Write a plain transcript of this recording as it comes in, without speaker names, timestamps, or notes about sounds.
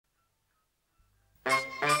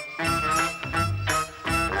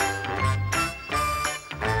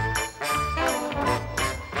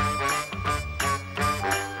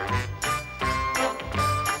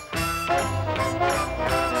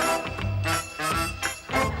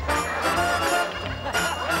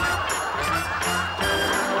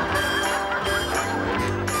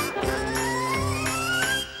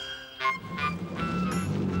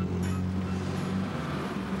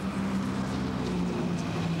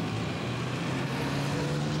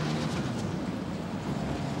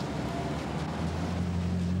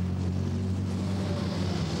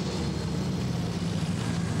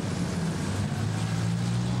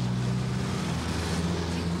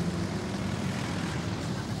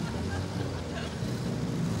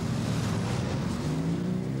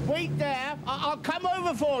wait there. I'll come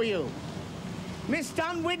over for you. Miss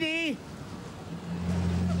Dunwoody.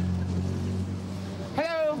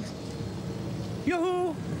 Hello.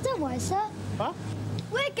 Yoo-hoo. Don't worry, sir. Huh?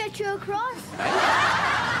 We'll get you across.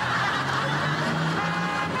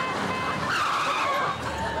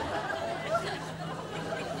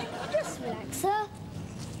 Just relax, sir.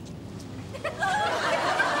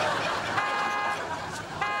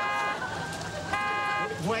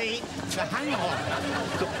 Wait, hang on.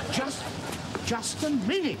 Look, just a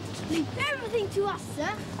minute. Leave everything to us, sir.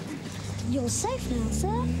 You're safe now, sir.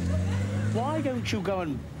 Why don't you go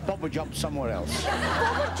and bob a job somewhere else?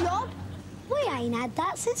 Bob a job? We ain't had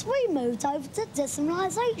that since we moved over to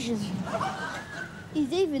decimalisation.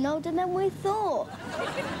 He's even older than we thought.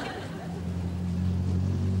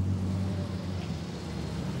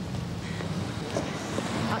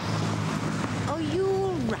 Are you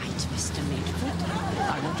all right, Mr. Medford?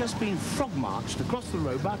 I've just been frog-marched across the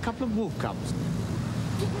road by a couple of wolf cubs.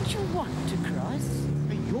 Didn't you want to cross?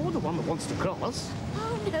 You're the one that wants to cross.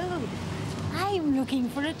 Oh, no. I'm looking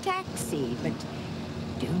for a taxi, but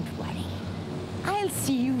don't worry. I'll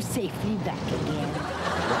see you safely back again.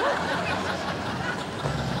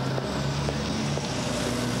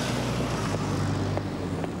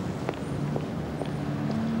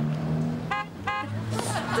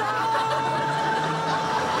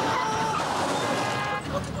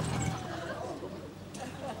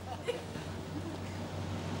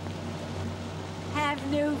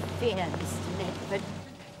 Have no fear, Mr. Medford.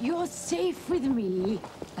 You're safe with me.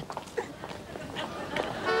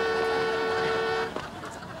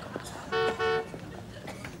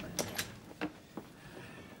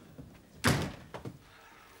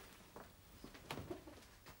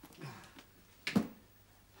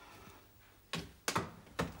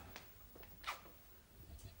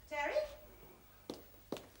 Terry?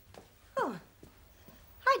 Oh.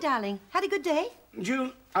 Hi, darling. Had a good day?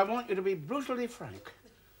 June, I want you to be brutally frank.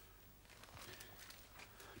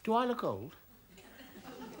 Do I look old?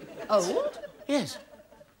 Old? Yes.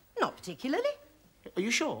 Not particularly. Are you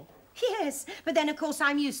sure? Yes, but then, of course,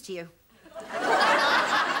 I'm used to you.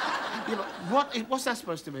 Yeah, but what's that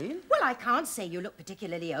supposed to mean? Well, I can't say you look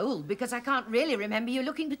particularly old because I can't really remember you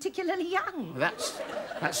looking particularly young. That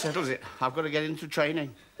settles it. I've got to get into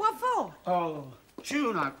training. What for? Oh,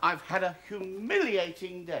 June, I've had a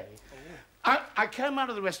humiliating day. I came out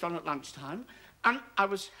of the restaurant at lunchtime and I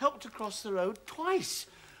was helped across the road twice.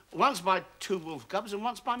 Once by two wolf cubs and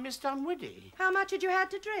once by Miss Dunwoody. How much had you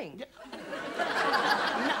had to drink?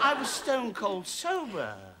 I was stone cold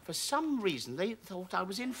sober. For some reason, they thought I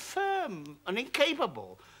was infirm and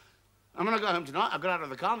incapable. And when I got home tonight, I got out of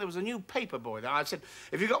the car and there was a new paper boy there. I said,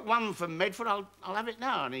 if you got one from Medford, I'll have it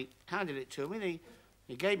now. And he handed it to me and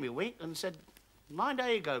he gave me a wink and said, mind how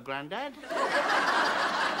you go, Grandad.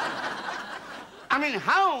 I mean,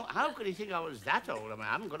 how could he think I was that old? I mean,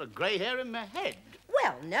 I haven't got a grey hair in my head.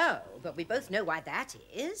 Well, no, but we both know why that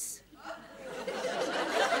is.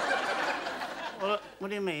 Well, what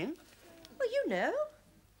do you mean? Well, you know.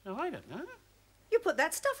 No, I don't know. You put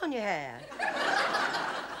that stuff on your hair.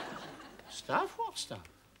 Stuff? What stuff?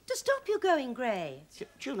 To stop you going grey.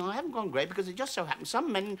 June, I haven't gone grey because it just so happens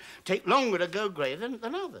some men take longer to go grey than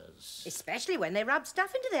others. Especially when they rub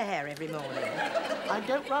stuff into their hair every morning. I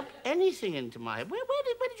don't rub anything into my hair. Where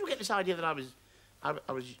did you get this idea that I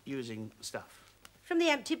was using stuff? From the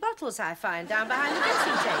empty bottles I find down behind the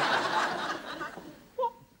dressing table.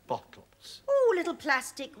 What bottles? Oh, little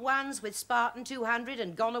plastic ones with Spartan 200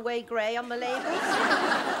 and Gone Away Grey on the labels.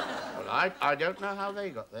 Well, I don't know how they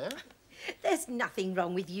got there. There's nothing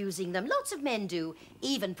wrong with using them. Lots of men do.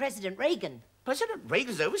 Even President Reagan. President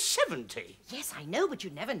Reagan's over 70. Yes, I know, but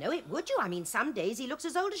you'd never know it, would you? I mean, some days he looks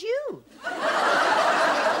as old as you. You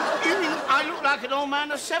mean I look like an old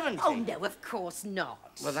man of 70? Oh, no, of course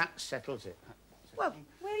not. Well, that settles it. Well,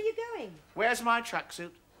 where are you going? Where's my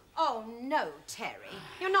tracksuit? Oh, no, Terry.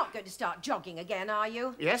 You're not going to start jogging again, are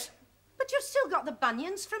you? Yes? But you've still got the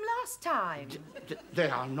bunions from last time. They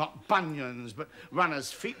are not bunions, but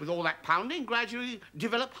runners' feet with all that pounding gradually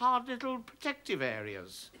develop hard little protective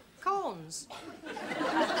areas. Corns.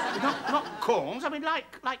 Not corns, I mean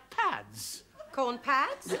like pads. Corn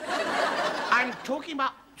pads? I'm talking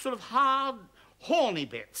about sort of hard, horny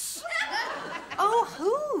bits. Oh,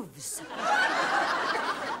 hooves.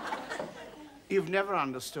 You've never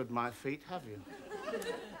understood my feet, have you?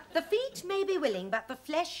 The feet may be willing, but the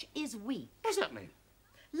flesh is weak. What does that mean?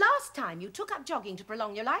 Last time you took up jogging to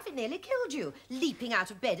prolong your life, it nearly killed you, leaping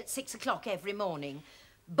out of bed at 6 o'clock every morning.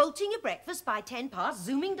 Bolting your breakfast by 10 past,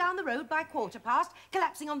 zooming down the road by quarter past,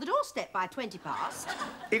 collapsing on the doorstep by 20 past.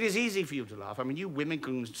 It is easy for you to laugh. I mean, you women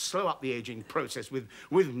can slow up the aging process with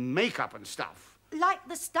makeup and stuff. Like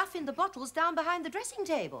the stuff in the bottles down behind the dressing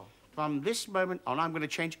table. From this moment on, I'm going to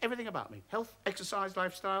change everything about me. Health, exercise,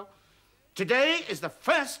 lifestyle. Today is the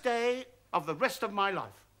first day of the rest of my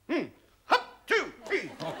life. Hop, 2, 3.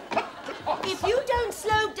 If you don't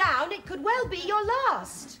slow down, it could well be your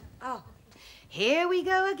last. Oh, here we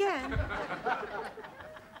go again.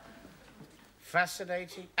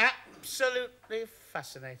 Fascinating. Absolutely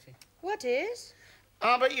fascinating. What is?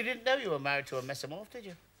 Oh, but you didn't know you were married to a mesomorph, did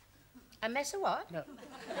you? A mess of what? No.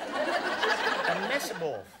 A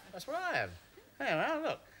mesomorph. That's what I am. Hey, well,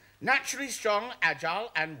 look. Naturally strong,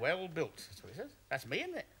 agile, and well-built. That's what it says. That's me,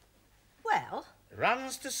 isn't it? Well...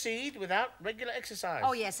 Runs to seed without regular exercise.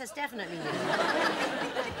 Oh, yes, that's definitely you.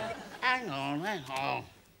 Hang on. What are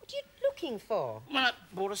you looking for? Well, I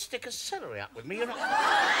brought a stick of celery up with me. You're not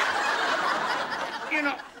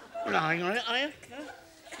lying on it, are you? No?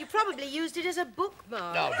 You probably used it as a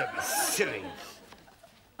bookmark. No, don't be silly.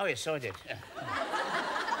 Oh, yes, so I did. Yeah.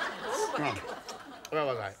 Where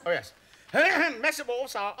was I? Oh, yes.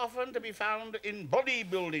 Mesomorphs are often to be found in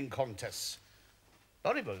bodybuilding contests.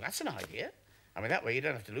 Bodybuilding, that's an idea. I mean, that way you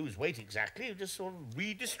don't have to lose weight exactly. You just sort of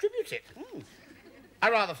redistribute it. I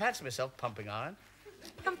rather fancy myself pumping iron.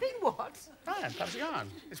 Pumping what? Iron, pumping iron.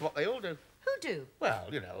 It's what they all do. Who do? Well,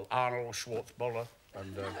 you know, Arnold Schwarzenegger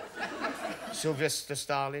and Sylvester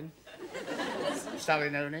Stalin,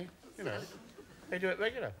 Stalinoni, you know. They do it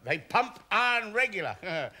regular. They pump iron regular.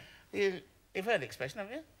 You've heard the expression,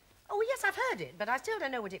 haven't you? Oh, yes, I've heard it, but I still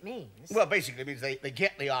don't know what it means. Well, basically it means they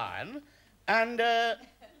get the iron and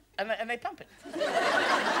they pump it.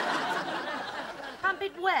 Pump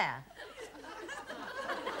it where?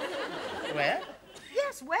 Where?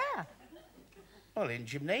 Yes, where? Well, in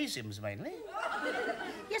gymnasiums mainly.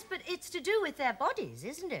 Yes, but it's to do with their bodies,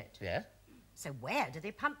 isn't it? Yeah. So where do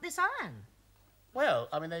they pump this iron? Well,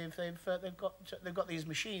 I mean, they've got these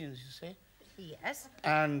machines, you see. Yes.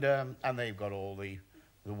 And they've got all the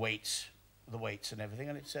weights and everything,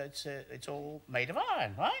 and it's all made of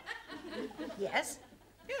iron, right? Yes.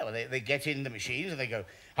 Yeah, well, they get in the machines and they go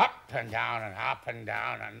up and down and up and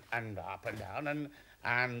down and up and down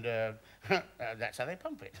and that's how they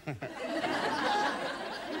pump it.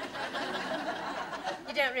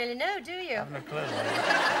 You don't really know, do you? I have no clue.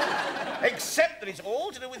 Except that it's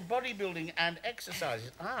all to do with bodybuilding and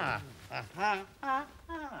exercises. Where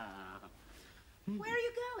are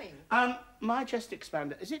you going? My chest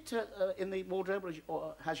expander, is it in the wardrobe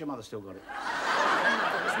or has your mother still got it?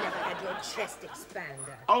 Mother's never had your chest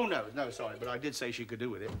expander. Oh, no, sorry, but I did say she could do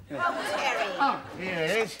with it. Yeah. Oh, Terry. Oh, here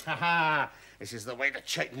it is. This is the way to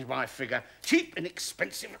change my figure. Cheap,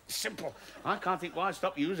 inexpensive, simple. I can't think why I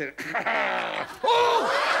stopped using it. Oh,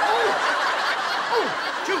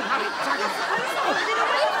 June, honey.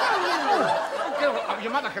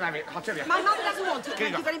 Your mother can have it, I'll tell you. My mother doesn't want it.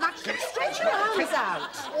 Thank you very much. Stretch your arms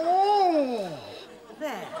out. Oh.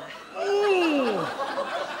 There. Oh.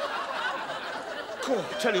 Cool.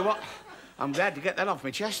 Tell you what, I'm glad to get that off my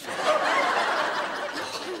chest.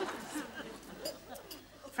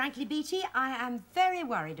 Frankly, Beatty, I am very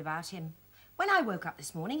worried about him. When I woke up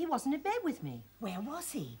this morning, he wasn't in bed with me. Where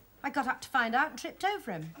was he? I got up to find out and tripped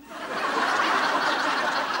over him.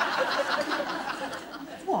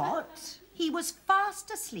 What? He was fast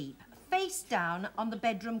asleep, face down on the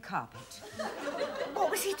bedroom carpet. What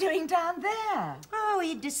was he doing down there? Oh,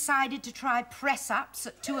 he decided to try press-ups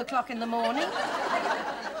at 2 o'clock in the morning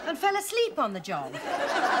and fell asleep on the job.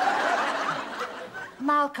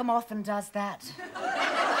 Malcolm often does that.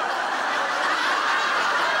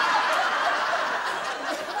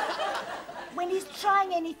 When he's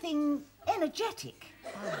trying anything energetic.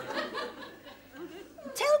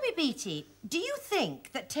 Tell me, Beatty, do you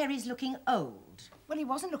think that Terry's looking old? Well, he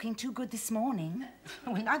wasn't looking too good this morning.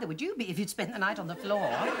 Well, neither would you be if you'd spent the night on the floor.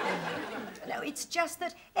 No, it's just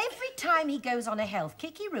that every time he goes on a health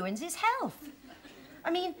kick, he ruins his health.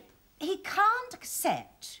 I mean, he can't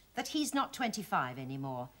accept that he's not 25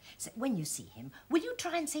 anymore. So when you see him, will you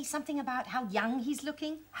try and say something about how young he's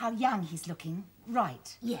looking? How young he's looking?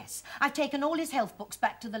 Right. Yes. I've taken all his health books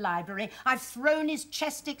back to the library. I've thrown his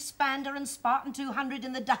chest expander and Spartan 200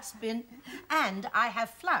 in the dustbin. And I have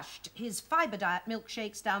flushed his fibre diet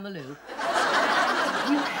milkshakes down the loo.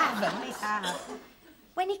 You haven't? I have.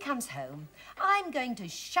 When he comes home, I'm going to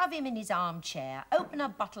shove him in his armchair, open a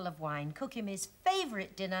bottle of wine, cook him his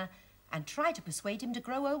favourite dinner, and try to persuade him to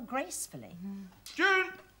grow old gracefully.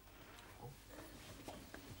 June!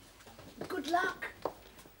 Good luck.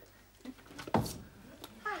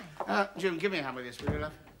 Hi. June, give me a hand with this, will you,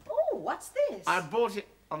 love? Oh, what's this? I bought it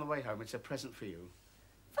on the way home. It's a present for you.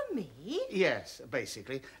 For me? Yes,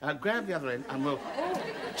 basically. Grab the other end and we'll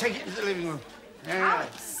take it to the living room. How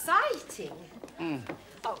exciting.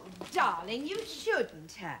 Oh, darling, you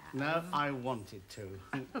shouldn't have. No, I wanted to.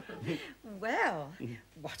 Well,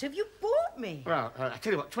 what have you bought me? Well, I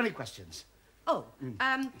tell you what, 20 questions. Oh,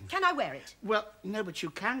 can I wear it? Well, no, but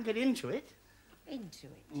you can get into it. Into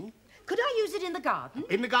it? Could I use it in the garden?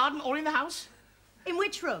 In the garden or in the house? In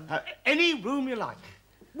which room? Any room you like.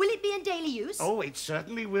 Will it be in daily use? Oh, it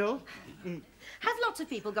certainly will. Have lots of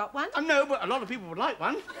people got one? No, but a lot of people would like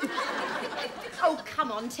one. Oh,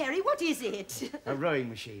 come on, Terry, what is it? A rowing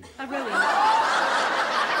machine. A rowing...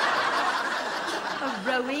 A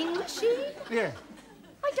rowing machine? Yeah.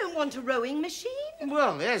 I don't want a rowing machine.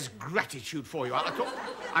 Well, there's gratitude for you.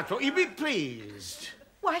 I thought you'd be pleased.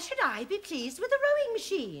 Why should I be pleased with a rowing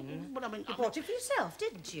machine? But I mean... You bought it for yourself,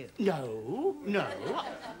 didn't you? No.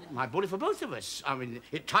 I bought it for both of us. I mean,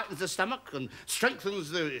 it tightens the stomach and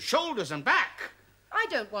strengthens the shoulders and back. I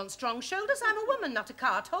don't want strong shoulders. I'm a woman, not a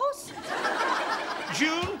cart horse.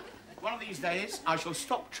 June, one of these days, I shall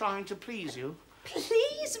stop trying to please you.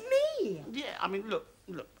 Please me? Yeah, I mean, look,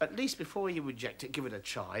 at least before you reject it, give it a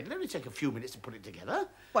try. It'll only take a few minutes to put it together.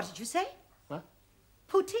 What did you say? What?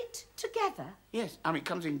 Put it together? Yes, I mean, it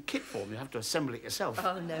comes in kit form. You have to assemble it yourself.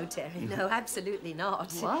 Oh, no, Terry, no, absolutely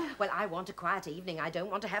not. What? Well, I want a quiet evening. I don't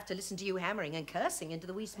want to have to listen to you hammering and cursing into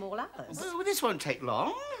the wee small hours. Well, this won't take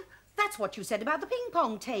long. That's what you said about the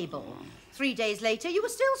ping-pong table. 3 days later, you were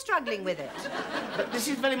still struggling with it. But this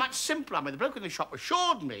is very much simpler. I mean, the bloke in the shop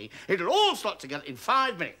assured me it'll all slot together in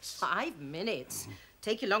 5 minutes. 5 minutes?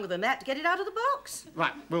 Take you longer than that to get it out of the box.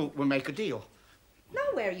 Right, we'll make a deal.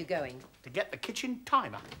 Now, where are you going? To get the kitchen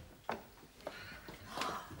timer.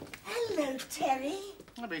 Hello, Terry.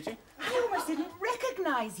 Hi, Beauty. I almost didn't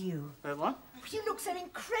recognise you. What? You look so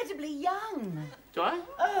incredibly young. Do I?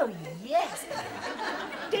 Oh, yes.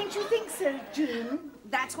 Don't you think so, June?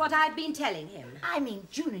 That's what I've been telling him. I mean,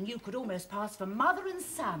 June and you could almost pass for mother and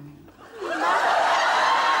son.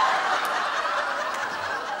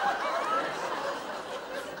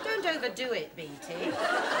 Don't overdo it, Beatty.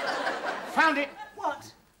 Found it.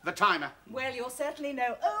 What? The timer. Well, you're certainly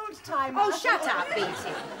no old-timer. Oh, shut up,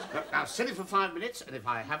 Beatty. Look, now, set it for 5 minutes, and if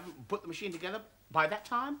I haven't put the machine together by that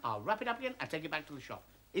time, I'll wrap it up again and take it back to the shop.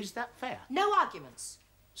 Is that fair? No arguments.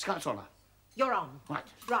 Scout's honour. You're on. Right.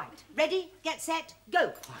 Right. Ready, get set,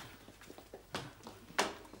 go.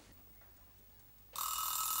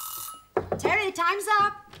 Terry, time's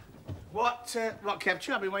up. What kept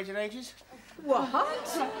you? I've been waiting ages. What?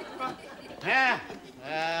 There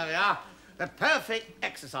we are. The perfect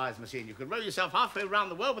exercise machine. You can row yourself halfway around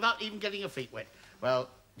the world without even getting your feet wet. Well, do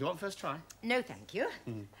you want first try? No, thank you.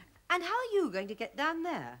 And how are you going to get down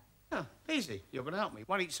there? Oh, easy. You're going to help me.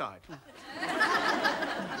 One each side.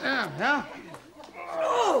 Yeah.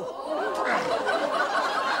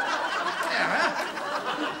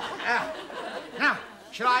 Now,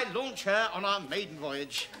 shall I launch her on our maiden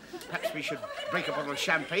voyage? Perhaps we should break a bottle of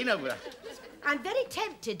champagne over her. I'm very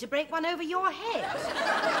tempted to break one over your head.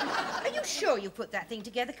 Are you sure you put that thing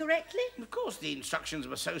together correctly? Of course, the instructions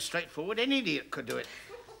were so straightforward, any idiot could do it.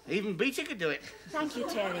 Even Beatty could do it. Thank you,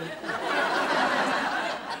 Terry.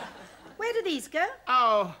 Where do these go?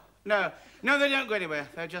 Oh, no. No, they don't go anywhere.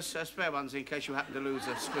 They're just spare ones in case you happen to lose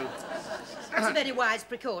a screw. That's a very wise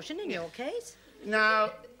precaution in your case.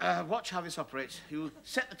 Now, watch how this operates. You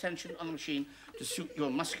set the tension on the machine to suit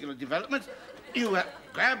your muscular development. You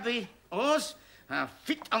grab the oars,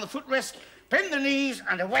 feet on the footrest, bend the knees,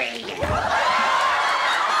 and away.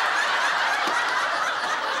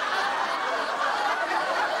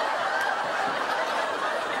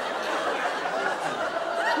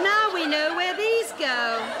 Now we know where these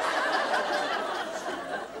go.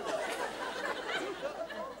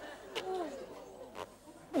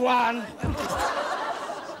 One.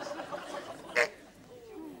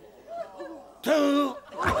 2.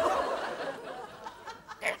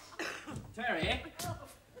 Terry?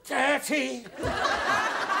 30.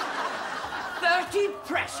 30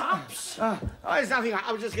 press-ups? There's nothing.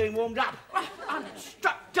 I was just getting warmed up. I'm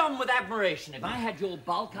struck dumb with admiration. If I had your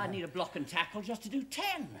bulk, I'd need a block and tackle just to do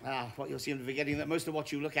 10. What you'll seem to be forgetting that most of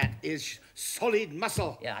what you look at is solid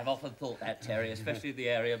muscle. Yeah, I've often thought that, Terry, especially the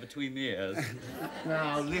area between the ears.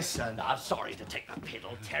 Now, listen. I'm sorry to take the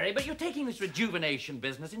piddle, Terry, but you're taking this rejuvenation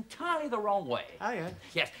business entirely the wrong way. Oh, yeah?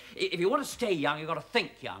 Yes, if you want to stay young, you've got to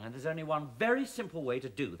think young, and there's only one very simple way to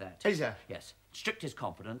do that. Is there? Yes. Strictest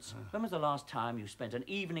confidence. When was the last time you spent an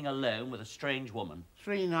evening alone with a strange woman?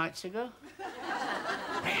 3 nights ago.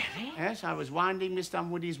 Really? Yes, I was winding Miss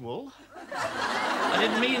Dunwoody's wool. I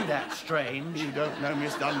didn't mean that strange. You don't know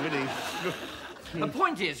Miss Dunwoody. The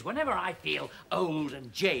point is, whenever I feel old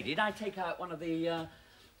and jaded, I take out one of the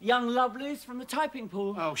young lovelies from the typing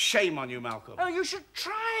pool. Oh, shame on you, Malcolm. Oh, you should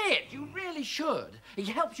try it. You really should. It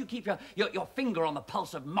helps you keep your finger on the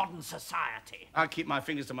pulse of modern society. I keep my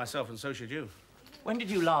fingers to myself, and so should you. When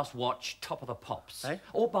did you last watch Top of the Pops? Eh?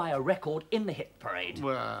 Or buy a record in the hit parade?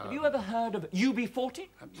 Well... Have you ever heard of UB40?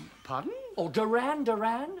 Pardon? Or Duran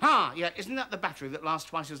Duran? Ah, yeah, isn't that the battery that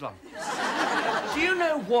lasts twice as long? Do you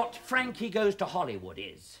know what Frankie Goes to Hollywood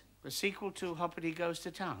is? The sequel to Hoppity Goes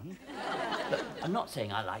to Town? Look, I'm not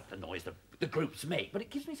saying I like the noise the groups make, but it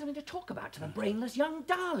gives me something to talk about to the brainless young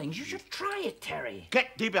darlings. You should try it, Terry.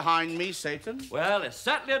 Get thee behind me, Satan. Well, there's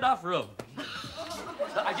certainly enough room.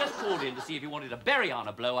 I just called in to see if you wanted a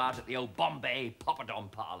Berryana blowout at the old Bombay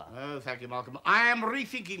Poppadom parlour. Oh, thank you, Malcolm. I am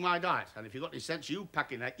rethinking my diet, and if you've got any sense, you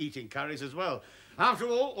pack in eating curries as well. After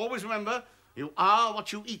all, always remember, you are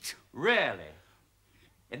what you eat. Really?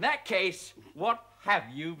 In that case, what have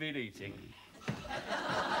you been eating?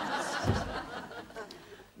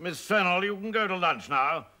 Miss Fennell, you can go to lunch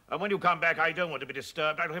now. And when you come back, I don't want to be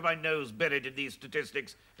disturbed. I don't have my nose buried in these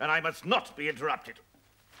statistics, and I must not be interrupted.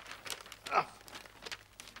 Ah.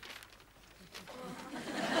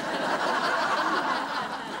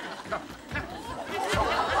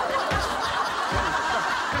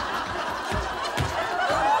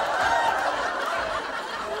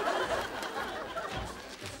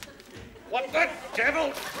 What the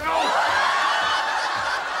devil? Oh!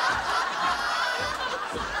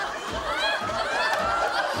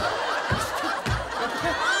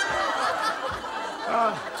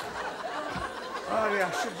 Oh, yeah,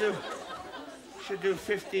 should do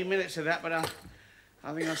 15 minutes of that, but I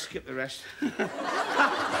think I'll skip the rest.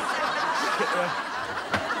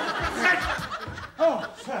 Oh,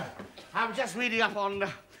 sir, I'm just reading up on...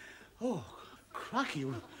 Oh, crikey,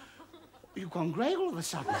 you've gone grey all of a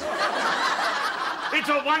sudden. It's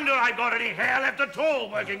a wonder I've got any hair left at all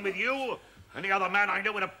working with you. Any other man I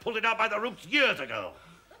know would have pulled it out by the roots years ago.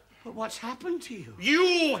 But what's happened to you?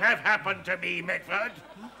 You have happened to me, Medford.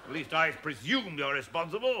 At least I presume you're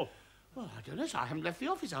responsible. Well, I don't know, sir. I haven't left the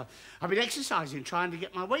office. I've been exercising, trying to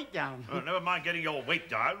get my weight down. Oh, never mind getting your weight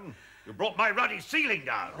down. You brought my ruddy ceiling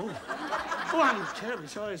down. Oh, I'm terribly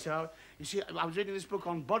sorry, sir. You see, I was reading this book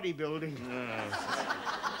on bodybuilding.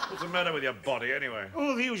 What's the matter with your body, anyway?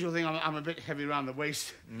 Oh, the usual thing. I'm a bit heavy around the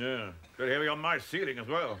waist. Yeah, bit heavy on my ceiling as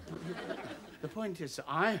well. The point is, sir,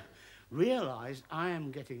 I realised I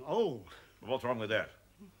am getting old. What's wrong with that?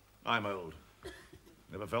 I'm old.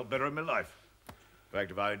 Never felt better in my life. In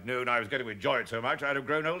fact, if I'd known I was going to enjoy it so much, I'd have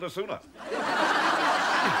grown older sooner.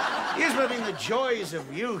 Yes, but I mean the joys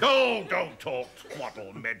of youth. Oh, don't talk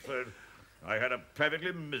twaddle, Medford. I had a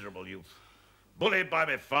perfectly miserable youth. Bullied by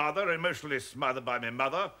my father, emotionally smothered by my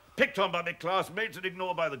mother, picked on by my classmates and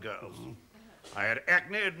ignored by the girls. I had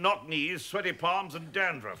acne, knock knees, sweaty palms and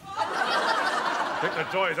dandruff. Take the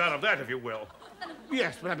joys out of that, if you will.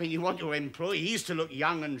 Yes, but I mean, you want your employees to look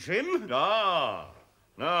young and trim. Ah,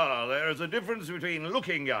 no, there is a difference between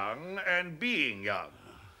looking young and being young.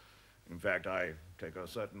 In fact, I take a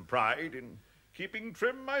certain pride in keeping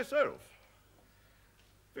trim myself.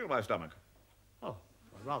 Feel my stomach. Oh,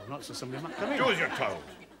 I'd rather not, so somebody might come in. Do as you're told.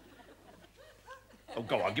 Oh,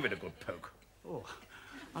 go on, give it a good poke. Oh,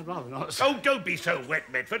 I'd rather not, sir. Oh, don't be so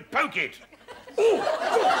wet, Medford. Poke it.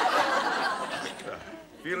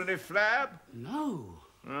 Feel any flab? No.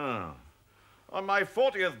 Ah. On my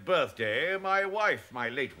 40th birthday, my wife, my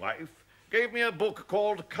late wife, gave me a book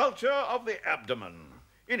called Culture of the Abdomen.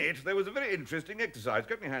 In it, there was a very interesting exercise.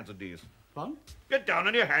 Get on your hands and knees. Pardon? Get down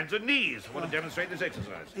on your hands and knees. I want to demonstrate this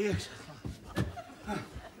exercise. Yes.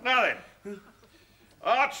 Now then,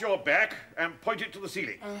 arch your back and point it to the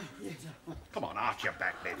ceiling. Yes. Come on, arch your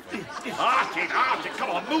back, Medford. Arch it. Come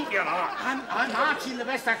on, move your arch. I'm arching the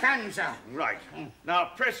best I can, sir. Right. Now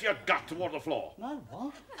press your gut toward the floor. No,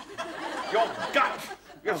 what? Your gut.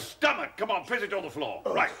 Your stomach. Come on, press it on the floor.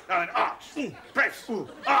 Right. Now then, arch. Press.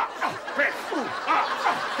 Arch. Press. Arch.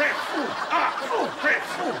 Press. Arch.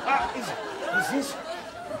 Press.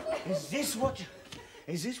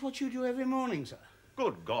 Is this what you do every morning, sir?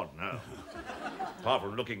 Good God, no. Apart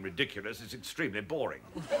from looking ridiculous, it's extremely boring.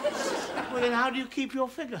 Well, then how do you keep your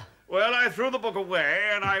figure? Well, I threw the book away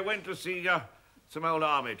and I went to see some old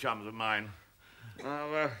army chums of mine.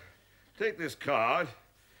 Now, take this card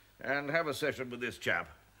and have a session with this chap.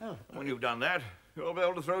 Oh. When you've done that, you'll be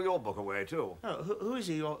able to throw your book away, too. Oh, who is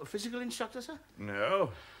he? Your physical instructor, sir?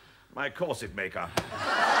 No, my corset maker.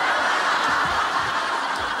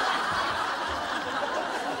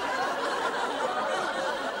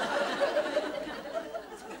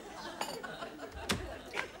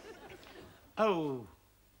 Oh,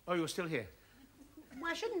 you're still here?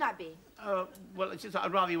 Why shouldn't I be? Well, it's just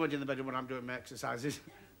I'd rather you weren't in the bedroom when I'm doing my exercises.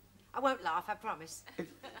 I won't laugh, I promise.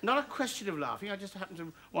 It's not a question of laughing. I just happen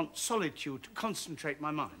to want solitude to concentrate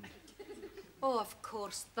my mind. Oh, of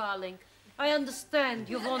course, darling. I understand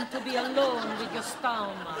you want to be alone with your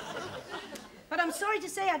stomach. But I'm sorry to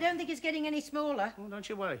say I don't think it's getting any smaller. Oh, don't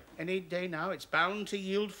you worry. Any day now, it's bound to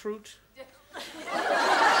yield fruit.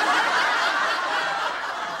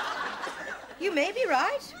 You may be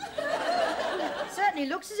right. Certainly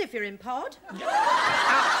looks as if you're in pod.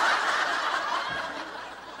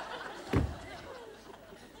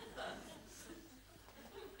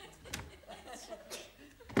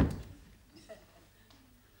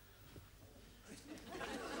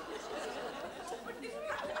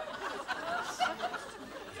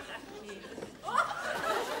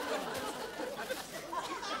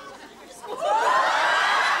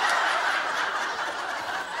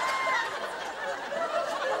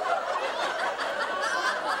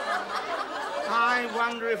 I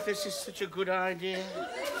wonder if this is such a good idea.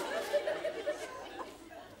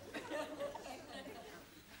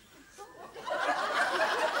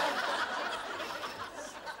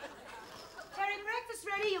 Terry, breakfast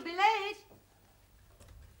ready, you'll be late.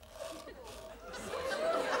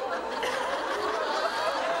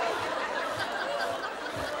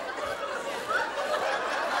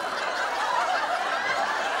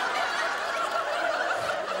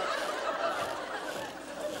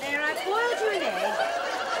 There, I've boiled you an egg.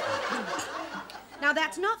 Now,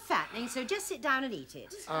 that's not fattening, so just sit down and eat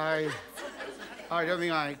it. I don't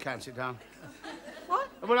think I can sit down. What?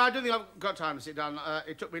 Well, I don't think I've got time to sit down.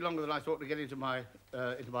 It took me longer than I thought to get into my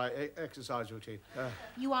exercise routine.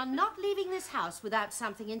 You are not leaving this house without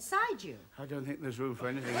something inside you. I don't think there's room for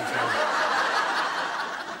anything inside.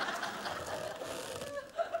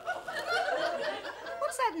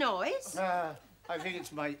 What's that noise? I think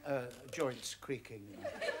it's my joints creaking.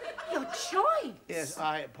 Your joints. Yes,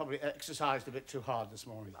 I probably exercised a bit too hard this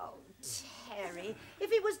morning. Oh, Terry,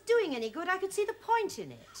 if it was doing any good, I could see the point in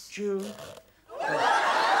it. June.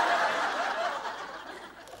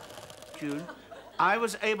 June, I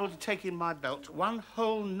was able to take in my belt one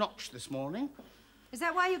whole notch this morning. Is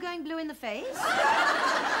that why you're going blue in the face?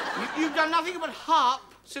 You've done nothing but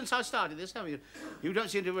harp since I started this, have you? You don't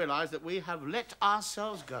seem to realise that we have let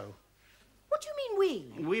ourselves go. What do you mean,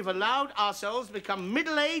 we? We've allowed ourselves to become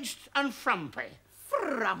middle-aged and frumpy.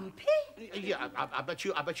 Frumpy? Yeah, I bet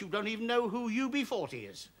you don't even know who UB40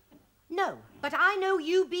 is. No, but I know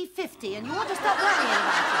you be 50, and you ought to stop worrying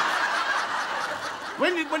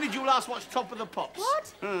about When did you last watch Top of the Pops?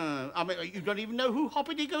 What? I mean, you don't even know who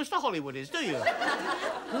Hoppity Goes to Hollywood is, do you?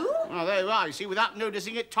 Who? Oh, there you are. You see, without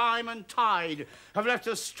noticing it, time and tide have left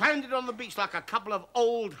us stranded on the beach like a couple of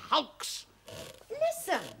old hulks. it.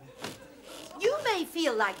 Listen, you may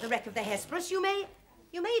feel like the wreck of the Hesperus, you may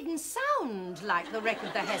even sound like the wreck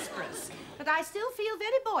of the Hesperus, but I still feel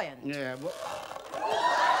very buoyant. Yeah, well...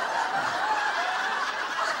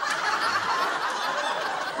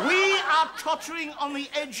 We are tottering on the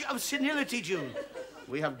edge of senility, June.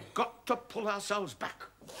 We have got to pull ourselves back.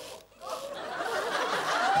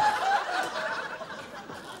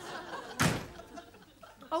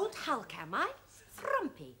 Old Hulk, am I?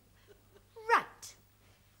 Frumpy. Right.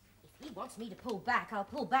 If he wants me to pull back, I'll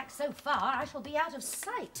pull back so far I shall be out of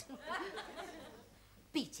sight.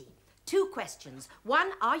 Beatty, 2 questions.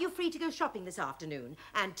 1, are you free to go shopping this afternoon?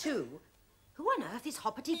 And 2, who on earth is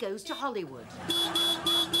Hoppity Goes to Hollywood?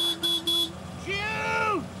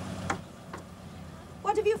 June!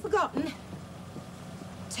 What have you forgotten?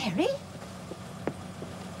 Terry?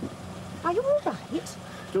 Are you all right?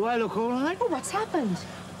 Do I look all right? Oh, what's happened?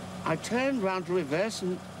 I turned round to reverse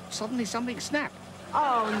and suddenly something snapped.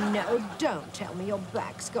 Oh, no, don't tell me your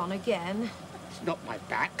back's gone again. It's not my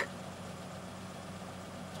back.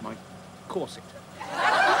 It's my corset.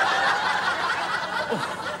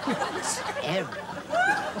 Terry.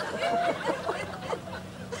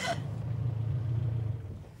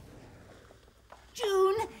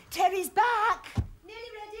 June, Terry's back.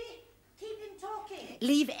 Nearly ready. Keep him talking.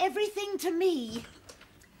 Leave everything to me.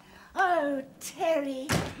 Oh, Terry,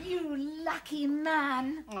 you lucky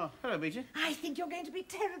man. Oh, hello, Beatty. I think you're going to be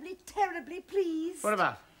terribly, terribly pleased. What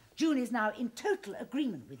about? June is now in total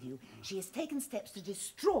agreement with you. She has taken steps to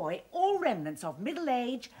destroy all remnants of middle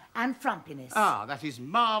age and frumpiness. Ah, that is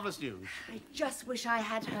marvellous news. I just wish I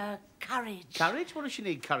had her courage. Courage? What does she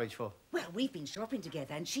need courage for? Well, we've been shopping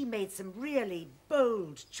together and she made some really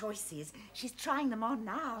bold choices. She's trying them on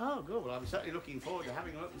now. Oh, good. Well, I'm certainly looking forward to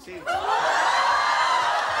having a look and seeing...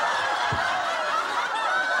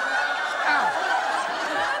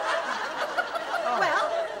 Well,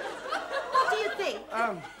 what do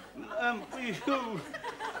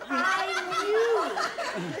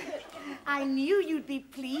I knew you'd be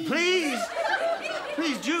pleased.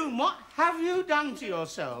 Please, June, what have you done to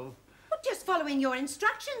yourself? Well, just following your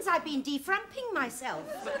instructions, I've been defrumping myself.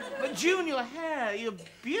 But June, your hair, your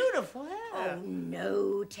beautiful hair. Oh,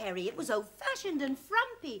 no, Terry, it was old-fashioned and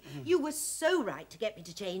frumpy. You were so right to get me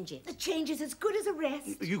to change it. The change is as good as a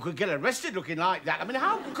rest. You could get arrested looking like that. I mean,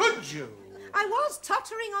 how could you? I was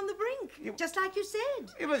tottering on the brink, just like you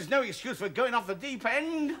said. It was no excuse for going off the deep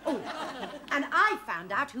end. Oh, and I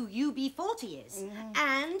found out who UB40 is.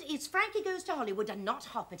 And it's Frankie Goes to Hollywood and not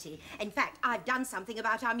Hopperty. In fact, I've done something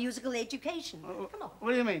about our musical education. Come on.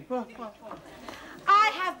 What do you mean? What?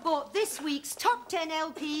 I have bought this week's top 10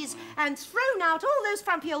 LPs and thrown out all those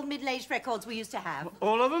frumpy old middle-aged records we used to have.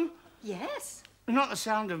 All of them? Yes. Not The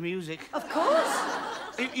Sound of Music. Of course.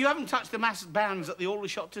 You haven't touched the masked bands at the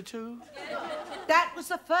Aldershot Tattoo? That was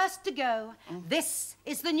the first to go. This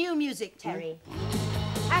is the new music, Terry.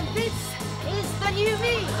 And this is the new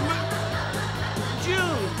me.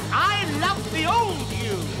 June, I love the old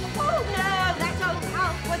you. Oh, no, that old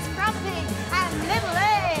pulp was frumpy and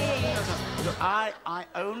middle-aged. Look, I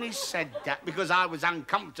only said that because I was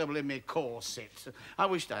uncomfortable in my corset. I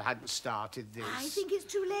wished I hadn't started this. I think it's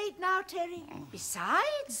too late now, Terry.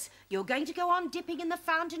 Besides, you're going to go on dipping in the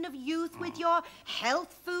fountain of youth with your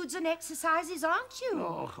health foods and exercises, aren't you?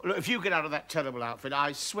 Oh, look, if you get out of that terrible outfit,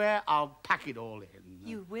 I swear I'll pack it all in.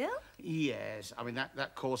 You will? Yes. I mean,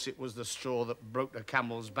 that corset was the straw that broke the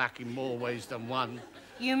camel's back in more ways than one.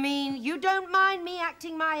 You mean you don't mind me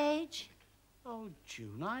acting my age? Oh,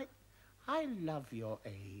 June, I love your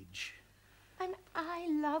age. And I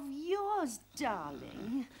love yours,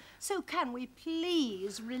 darling. So can we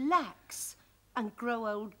please relax and grow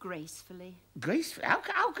old gracefully? Gracefully?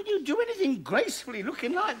 How can you do anything gracefully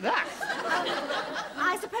looking like that?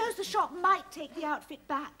 I suppose the shop might take the outfit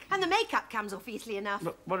back. And the makeup comes off easily enough.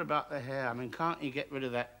 But what about the hair? I mean, can't you get rid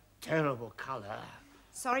of that terrible colour?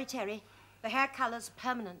 Sorry, Terry. The hair colour's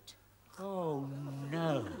permanent. Oh,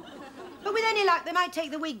 no. But with any luck, they might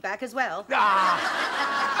take the wig back as well. Ah!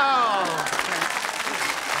 Oh!